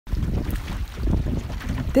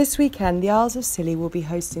This weekend, the Isles of Scilly will be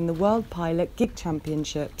hosting the World Pilot Gig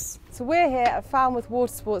Championships. So we're here at Falmouth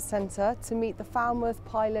Water Sports Centre to meet the Falmouth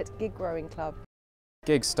Pilot Gig Rowing Club.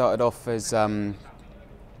 Gigs started off as, they're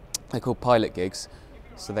called pilot gigs,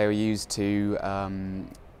 so they were used to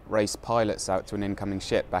race pilots out to an incoming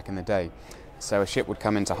ship back in the day. So a ship would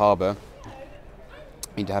come into harbour,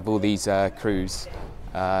 you'd have all these crews,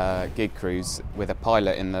 gig crews, with a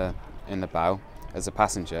pilot in the bow as a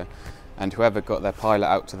passenger, and whoever got their pilot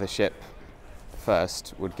out to the ship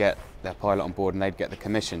first would get their pilot on board and they'd get the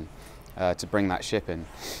commission to bring that ship in.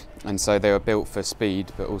 And so they were built for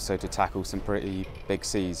speed but also to tackle some pretty big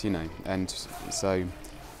seas, and so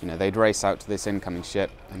they'd race out to this incoming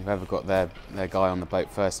ship, and whoever got their guy on the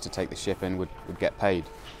boat first to take the ship in would get paid.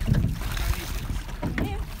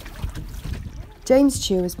 James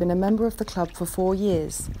Chew has been a member of the club for 4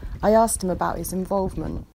 years. I asked him about his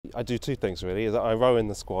involvement. I do two things really. I row in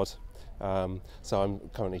the squad, so I'm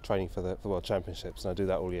currently training for the World Championships, and I do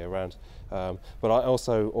that all year round. But I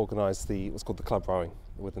also organise what's called the club rowing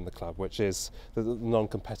within the club, which is the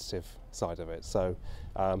non-competitive side of it. So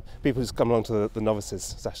people who come along to the novices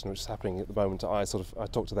session, which is happening at the moment, I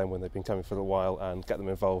talk to them when they've been coming for a while and get them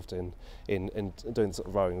involved in doing the sort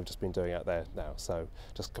of rowing we've just been doing out there now. So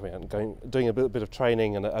just coming out and doing a bit of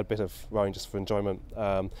training and a bit of rowing just for enjoyment,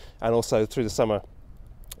 and also through the summer.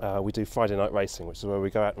 We do Friday night racing, which is where we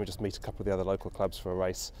go out and we just meet a couple of the other local clubs for a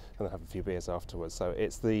race and then have a few beers afterwards. So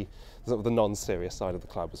it's the sort of the non-serious side of the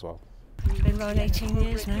club as well. Been rowing 18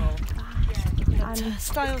 years now. And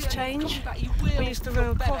styles change. We used to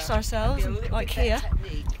row across ourselves, like here.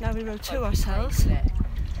 Now we row to ourselves.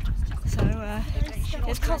 So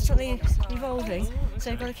it's constantly evolving. So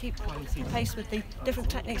you've got to keep pace with the different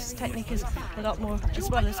techniques. Technique is a lot more, as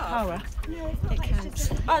well as power. It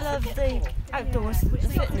counts. I love the outdoors, the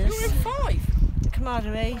fitness, the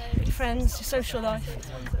camaraderie, your friends, your social life,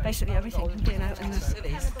 basically everything. Being out in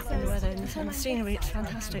the weather and the scenery, it's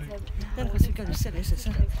fantastic. Then of course we go to Scilly, so it's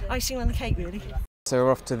icing on the cake really. So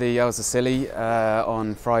we're off to the Isles of Scilly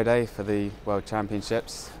on Friday for the World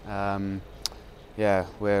Championships. Yeah,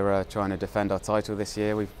 we're trying to defend our title this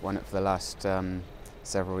year. We've won it for the last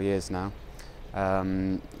several years now.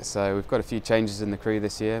 So we've got a few changes in the crew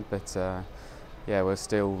this year, but yeah, we're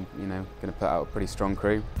still, going to put out a pretty strong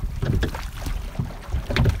crew.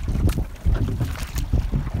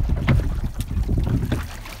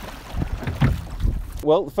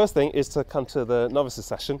 Well, the first thing is to come to the novices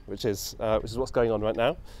session, which is what's going on right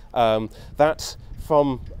now. That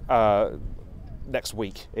from next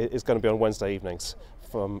week is going to be on Wednesday evenings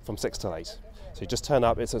from 6 till 8. So you just turn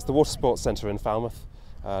up. It's the Water Sports Centre in Falmouth,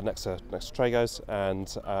 next to Trago's,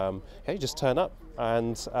 and yeah, you just turn up,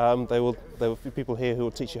 and there will be people here who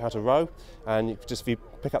will teach you how to row, and you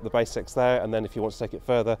pick up the basics there, and then if you want to take it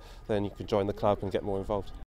further, then you can join the club and get more involved.